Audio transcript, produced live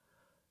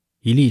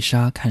一粒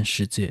沙看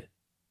世界，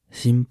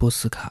新波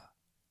斯卡。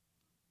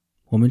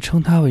我们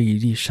称它为一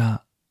粒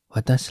沙，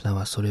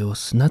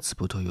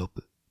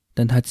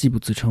但它既不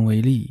自称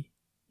为粒，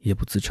也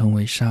不自称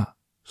为沙。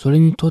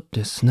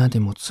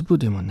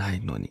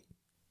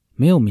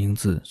没有名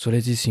字，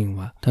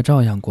它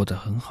照样过得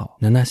很好。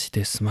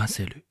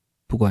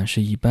不管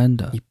是一般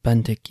的、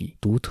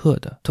独特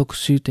的、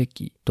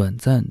短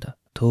暂的、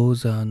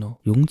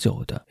永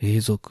久的、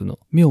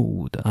谬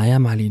误的、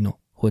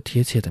或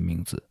贴切的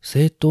名字，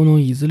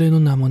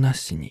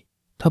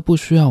它不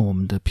需要我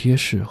们的瞥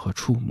视和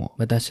触摸。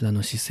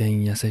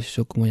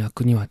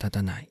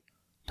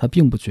他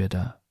并不觉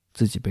得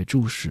自己被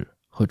注视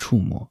和触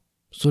摸。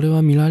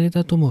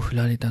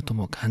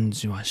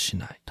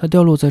它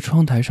掉落在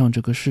窗台上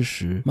这个事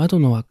实，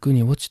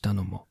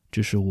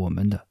只是我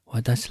们的，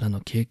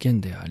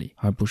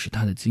而不是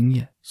他的经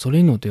验。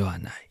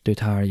对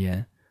他而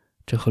言，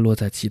这和落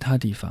在其他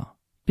地方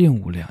并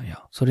无两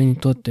样。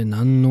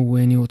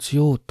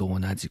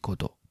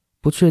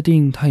不确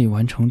定他已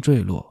完成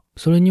坠落，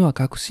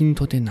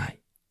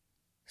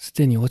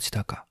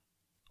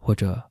或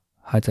者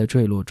还在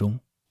坠落中。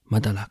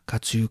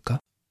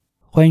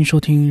欢迎收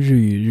听日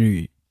语日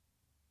语。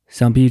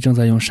想必正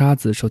在用沙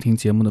子收听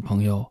节目的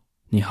朋友，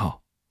你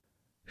好。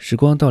时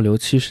光倒流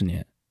70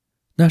年，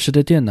那时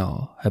的电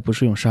脑还不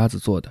是用沙子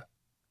做的。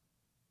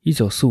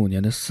1945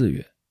年的4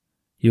月，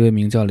一位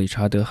名叫理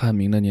查德·汉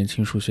明的年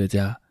轻数学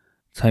家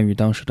参与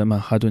当时的曼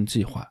哈顿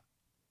计划。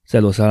在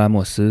洛萨拉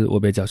莫斯，我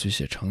被叫去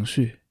写程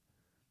序，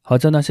好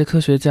叫那些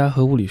科学家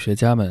和物理学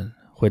家们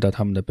回到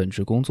他们的本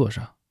职工作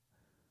上。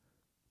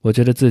我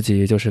觉得自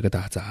己就是个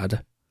打杂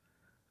的，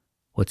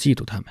我嫉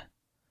妒他们，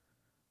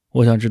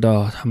我想知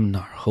道他们哪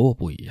儿和我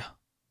不一样。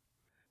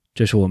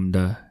这是我们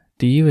的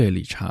第一位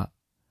理查。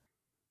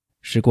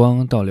时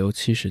光倒流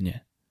70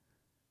年，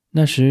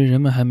那时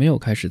人们还没有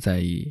开始在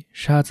意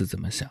沙子怎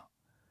么想。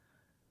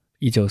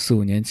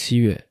1945年7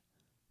月，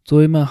作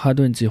为曼哈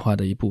顿计划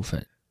的一部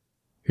分，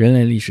人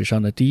类历史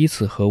上的第一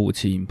次核武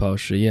器引爆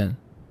实验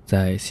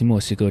在新墨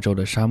西哥州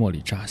的沙漠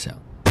里炸响。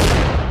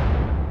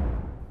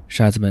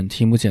沙子们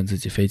听不见自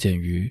己飞溅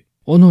于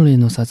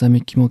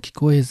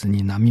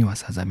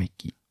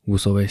无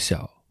所谓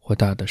小或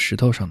大的石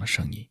頭上的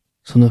声音。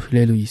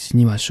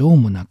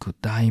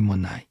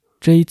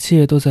这一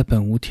切都在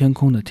本无天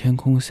空的天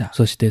空下。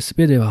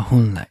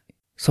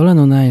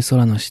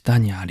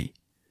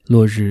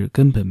落日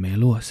根本没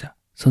落下。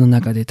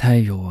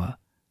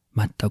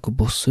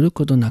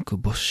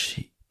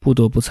不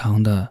躲不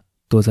藏的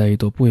躲在一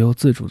朵不由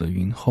自主的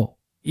云后。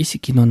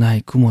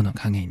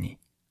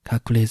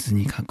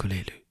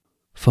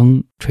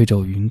风吹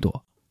走云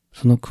朵，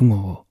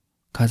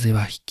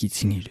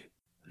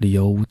理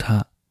由无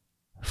他，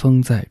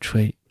风在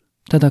吹。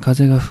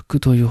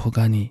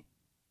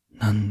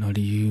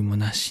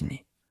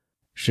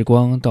时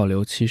光倒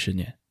流70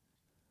年，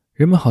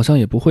人们好像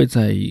也不会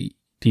在意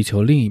地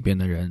球另一边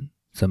的人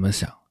怎么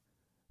想。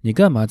你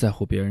干嘛在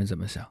乎别人怎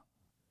么想？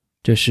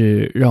这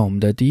是让我们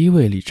的第一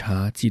位理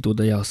查嫉妒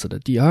得要死的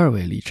第二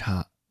位理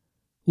查，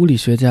物理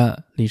学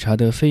家理查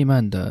德·费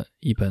曼的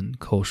一本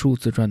口述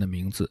自传的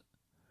名字。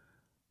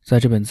在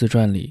这本自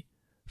传里，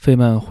费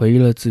曼回忆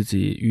了自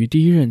己与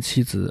第一任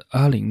妻子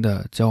阿琳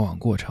的交往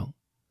过程，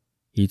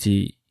以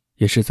及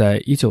也是在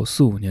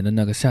1945年的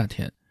那个夏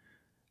天，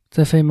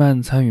在费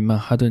曼参与曼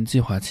哈顿计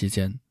划期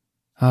间，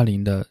阿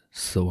琳的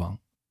死亡。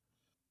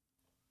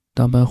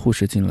当班护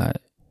士进来，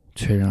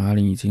确认阿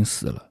琳已经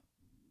死了，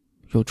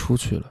又出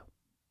去了。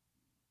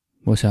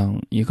我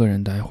想一个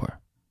人待会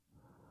儿。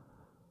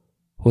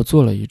我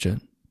坐了一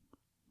阵，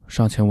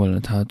上前吻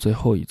了她最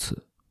后一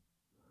次。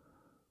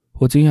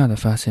我惊讶地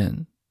发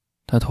现，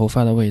她头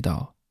发的味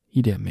道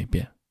一点没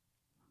变。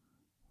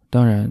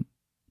当然，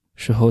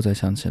事后再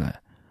想起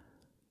来，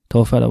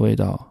头发的味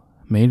道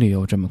没理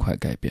由这么快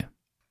改变。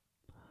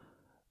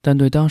但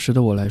对当时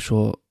的我来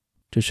说，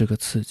这是个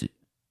刺激。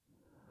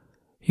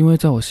因为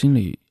在我心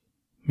里，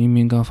明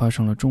明刚发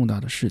生了重大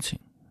的事情，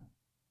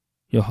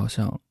又好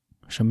像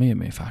什么也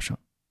没发生。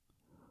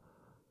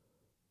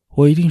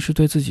我一定是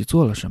对自己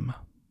做了什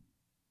么，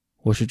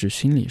我是指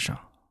心理上。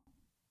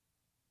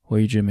我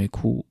一直没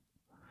哭，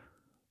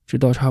直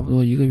到差不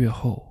多1个月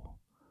后，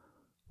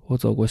我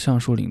走过橡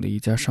树岭的一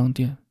家商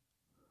店，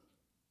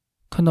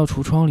看到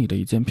橱窗里的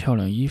一件漂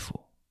亮衣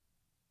服，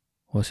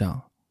我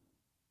想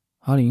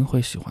阿琳会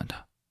喜欢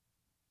它。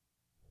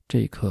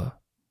这一刻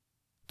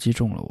击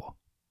中了我。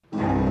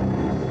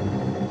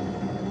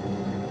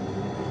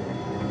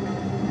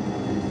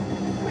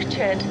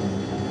Richard.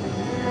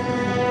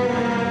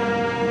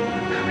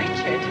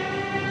 Richard.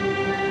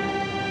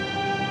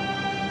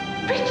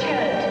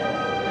 Richard.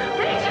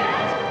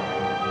 Richard.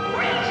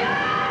 Richard.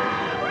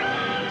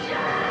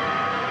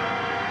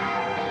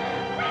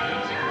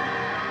 Richard.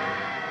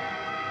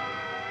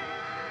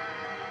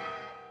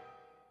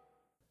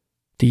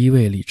 第一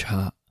位理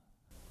查。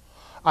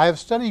I have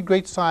studied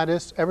great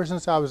scientists ever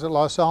since I was at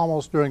Los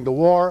Alamos during the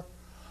war.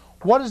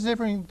 What is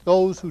different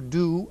those who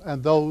do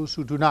and those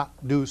who do not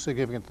do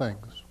significant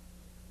things?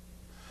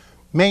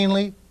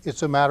 Mainly,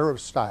 it's a matter of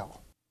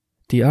style.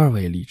 第二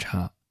位理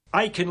查。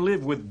I can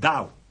live with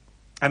doubt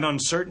and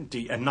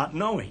uncertainty and not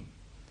knowing.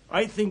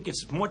 I think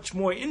it's much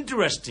more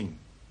interesting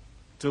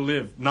to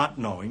live not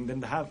knowing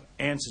than to have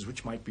answers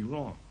which might be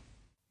wrong.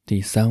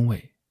 第三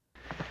位。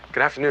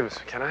Good afternoon,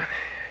 Mr. McKenna.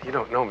 You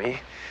don't know me.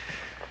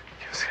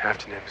 Yes, good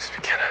afternoon, Mr.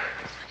 McKenna.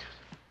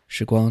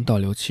 时光倒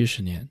流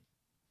70年，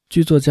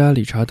剧作家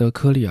理查德·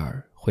科利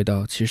尔回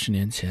到70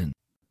年前，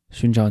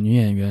寻找女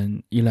演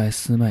员伊莱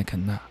丝·麦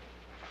肯纳。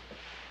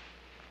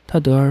他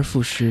得而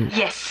复失。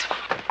Yes.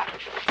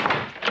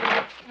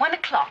 1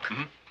 o'clock.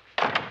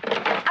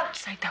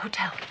 Outside the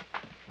hotel.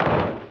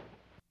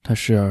 他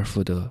失而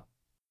复得，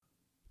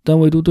但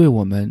唯独对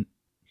我们，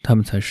他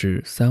们才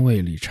是三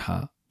位理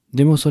查。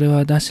でもそれは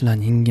私ら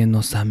人間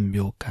の3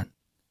秒間。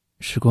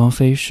時光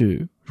飛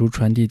逝，如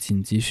傳遞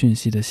緊急訊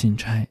息的信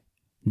差。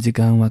時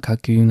間は架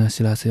空な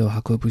知らせを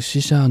運ぶ死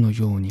者の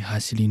ように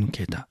走り抜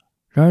けた。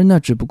然而那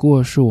只不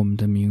過是我們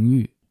的名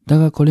譽。だ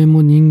がこれ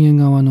も人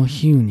間側の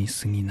比喩に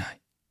過ぎな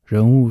い。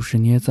人物是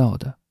捏造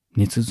的，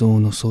捏造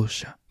の奏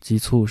者，急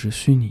促是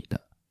虚拟的。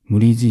無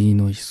理記憶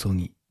の急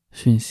ぎ，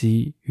訊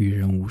息與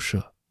人無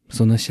涉。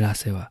その知ら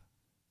せは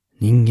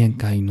人間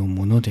界の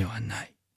ものではない。